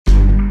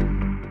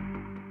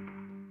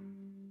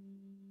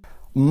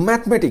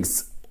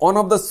Mathematics, one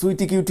of the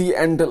sweetie cutie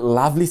and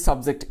lovely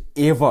subject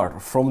ever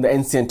from the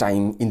ancient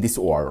time in this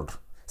world.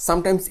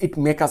 Sometimes it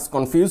makes us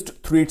confused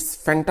through its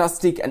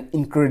fantastic and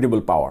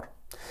incredible power.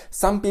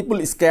 Some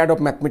people scared of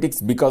mathematics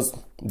because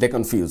they're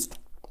confused,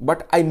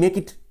 but I make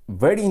it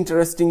very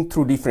interesting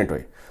through different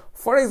way.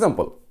 For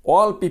example,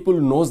 all people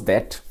knows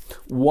that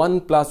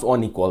 1 plus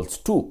 1 equals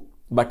 2,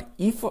 but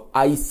if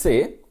I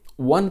say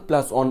 1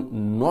 plus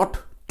 1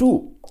 not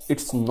 2,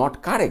 it's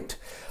not correct.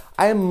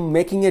 I am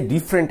making a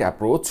different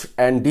approach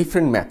and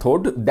different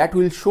method that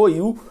will show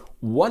you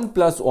 1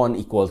 plus 1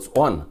 equals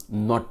 1,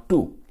 not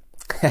 2.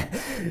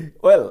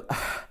 Well,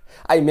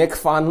 I make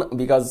fun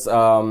because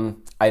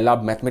I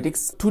love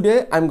mathematics.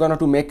 Today I'm gonna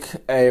to make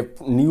a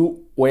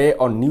new way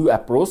or new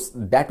approach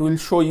that will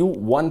show you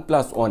 1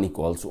 plus 1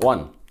 equals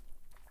 1.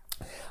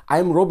 I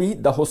am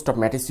Robi, the host of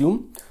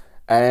Matescium,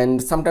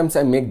 and sometimes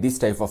I make this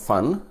type of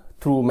fun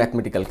through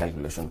mathematical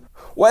calculation.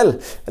 Well,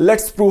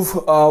 let's prove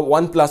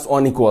 1 plus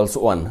 1 equals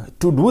 1.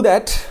 To do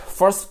that,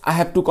 first I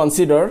have to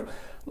consider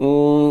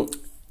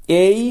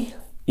A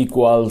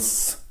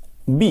equals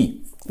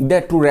B.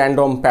 They're two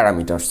random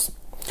parameters.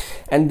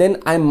 And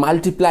then I'm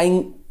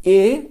multiplying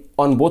A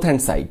on both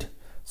hand side.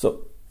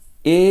 So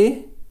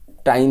A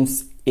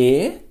times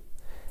A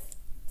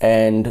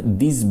and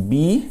this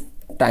B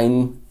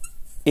times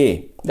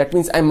A. That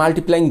means I'm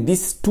multiplying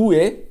this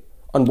 2A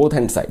on both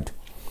hand side,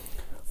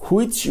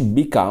 which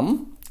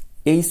become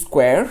A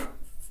square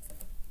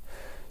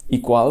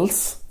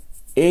equals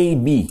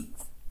AB.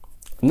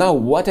 Now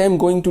what I'm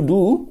going to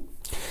do,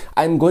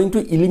 I'm going to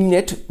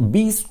eliminate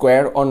B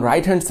square on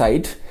right hand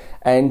side,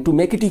 and to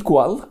make it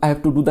equal I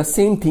have to do the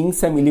same thing,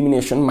 same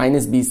elimination,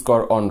 minus B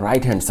square on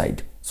right hand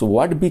side. So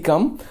what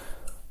become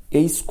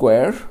A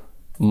square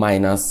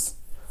minus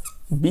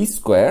B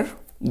square,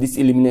 this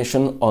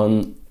elimination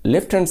on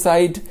left hand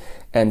side,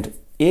 and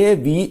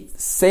AB,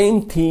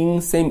 same thing,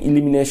 same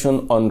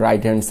elimination on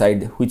right hand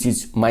side, which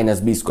is minus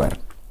B square.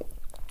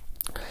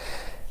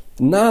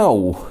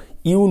 Now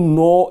you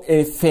know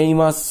a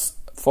famous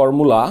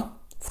formula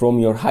from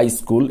your high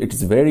school. It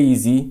is very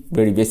easy,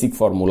 very basic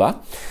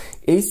formula.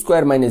 A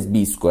square minus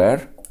B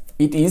square,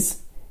 it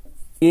is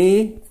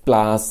A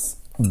plus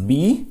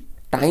B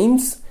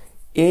times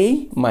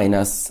A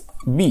minus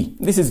B.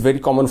 This is very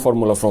common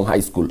formula from high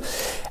school,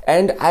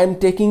 and I am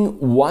taking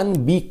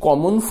 1B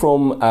common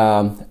from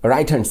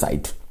right hand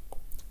side.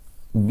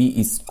 B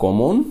is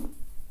common,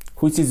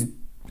 which is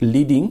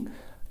leading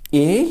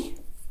A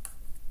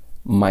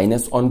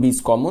minus 1B is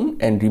common,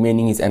 and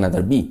remaining is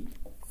another B.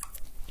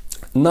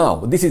 Now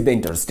this is the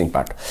interesting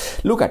part.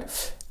 Look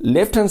at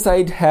left hand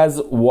side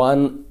has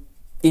one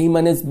A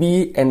minus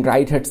B, and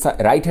right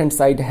hand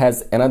side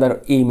has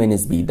another A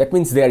minus B. That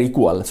means they are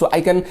equal. So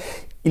I can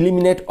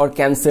eliminate or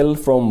cancel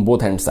from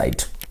both hand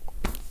side.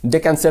 They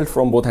cancel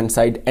from both hand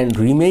side, and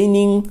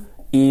remaining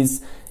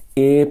is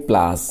A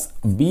plus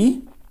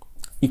B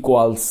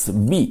equals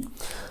B.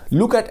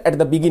 Look at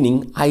the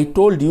beginning, I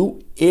told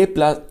you A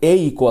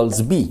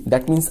equals B.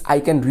 That means I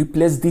can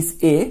replace this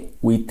A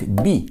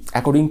with B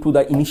according to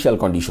the initial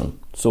condition.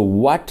 So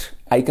what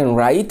I can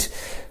write,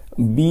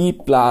 B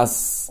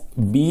plus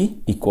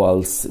B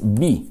equals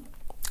B,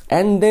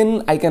 and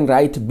then I can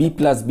write B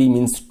plus B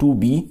means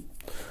 2B.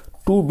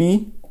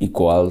 2B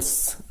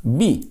equals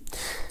B.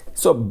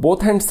 So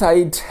both hand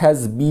side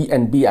has B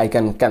and B, I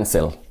can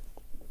cancel.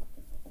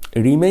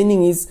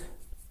 Remaining is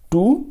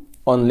 2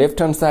 on left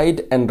hand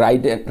side, and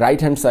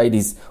right hand side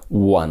is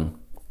 1.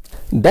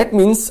 That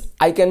means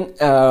I can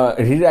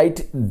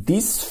rewrite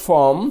this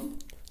form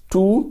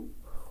to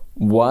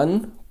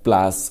 1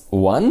 plus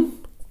 1,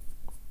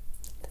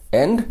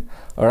 and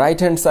right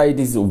hand side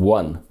is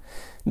 1.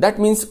 That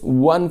means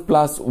 1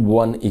 plus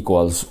 1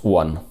 equals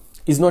 1.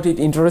 Is not it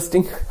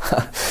interesting?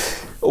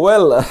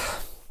 Well,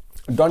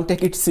 don't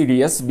take it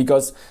serious,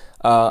 because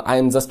I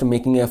am just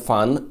making a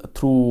fun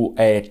through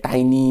a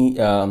tiny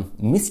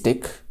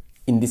mistake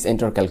in this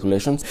entire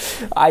calculations.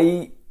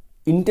 I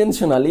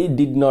intentionally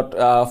did not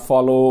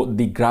follow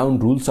the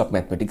ground rules of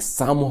mathematics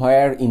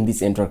somewhere in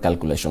this entire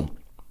calculation.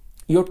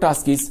 Your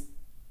task is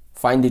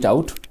find it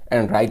out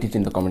and write it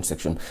in the comment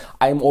section.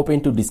 I am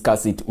open to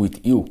discuss it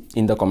with you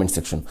in the comment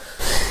section.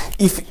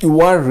 If you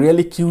are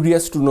really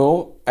curious to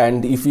know,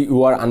 and if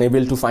you are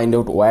unable to find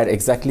out where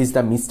exactly is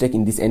the mistake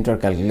in this entire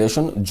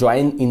calculation,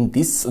 join in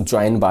this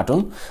join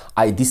button.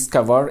 I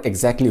discover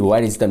exactly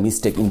where is the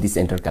mistake in this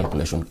entire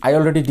calculation. I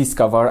already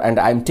discover, and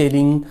I am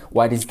telling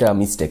what is the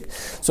mistake.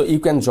 So you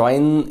can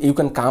join, you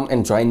can come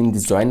and join in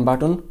this join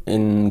button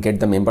and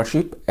get the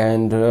membership,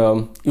 and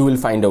you will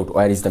find out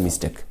where is the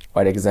mistake,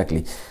 where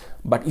exactly.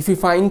 But if you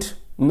find,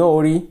 no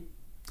worry,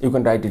 you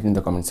can write it in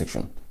the comment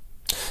section.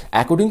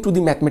 According to the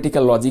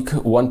mathematical logic,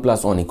 1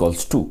 plus 1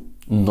 equals 2,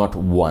 not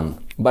 1.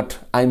 But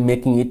I'm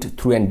making it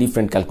through a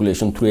different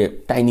calculation, through a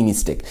tiny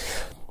mistake.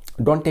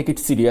 Don't take it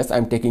serious.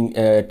 I'm telling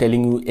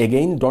you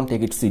again, don't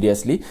take it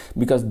seriously,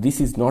 because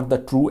this is not the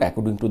true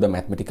according to the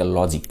mathematical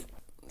logic.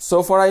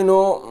 So far I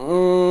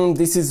know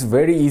this is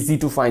very easy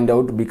to find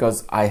out,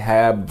 because I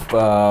have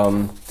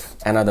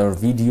another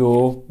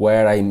video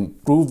where I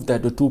proved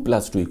that the 2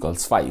 plus 2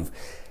 equals 5.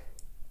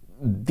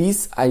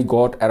 This I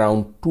got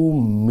around 2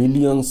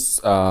 millions,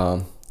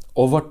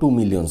 over 2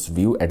 millions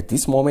view at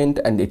this moment,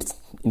 and it's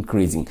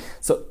increasing.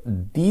 So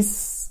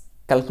this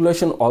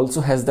calculation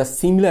also has the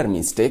similar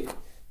mistake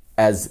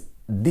as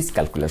this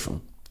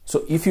calculation.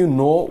 So if you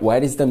know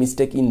where is the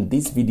mistake in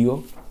this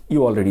video,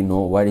 you already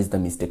know where is the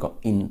mistake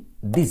in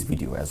this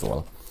video as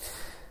well.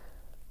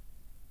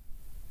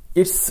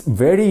 It's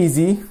very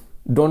easy.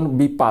 Don't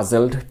be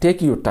puzzled.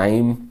 Take your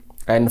time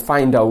and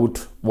find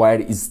out where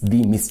is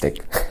the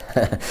mistake.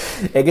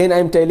 Again,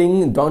 I'm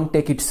telling, don't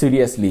take it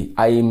seriously.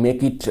 I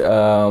make it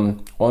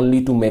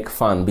only to make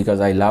fun because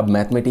I love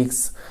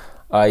mathematics.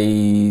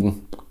 I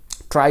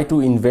try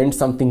to invent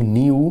something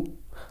new,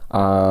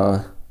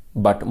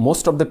 but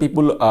most of the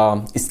people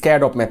are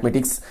scared of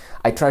mathematics.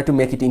 I try to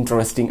make it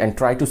interesting and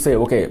try to say,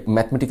 okay,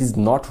 mathematics is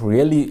not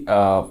really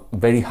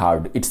very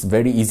hard. It's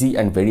very easy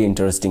and very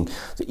interesting.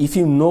 So if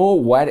you know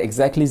where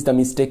exactly is the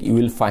mistake, you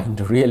will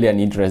find really an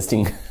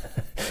interesting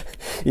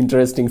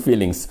interesting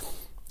feelings.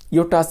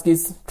 Your task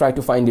is try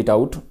to find it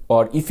out,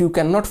 or if you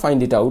cannot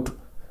find it out,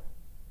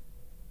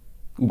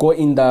 go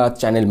in the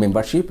channel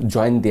membership,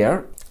 join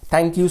there.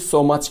 Thank you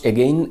so much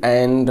again,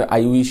 and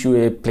I wish you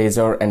a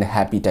pleasure and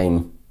happy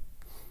time.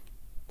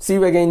 See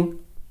you again.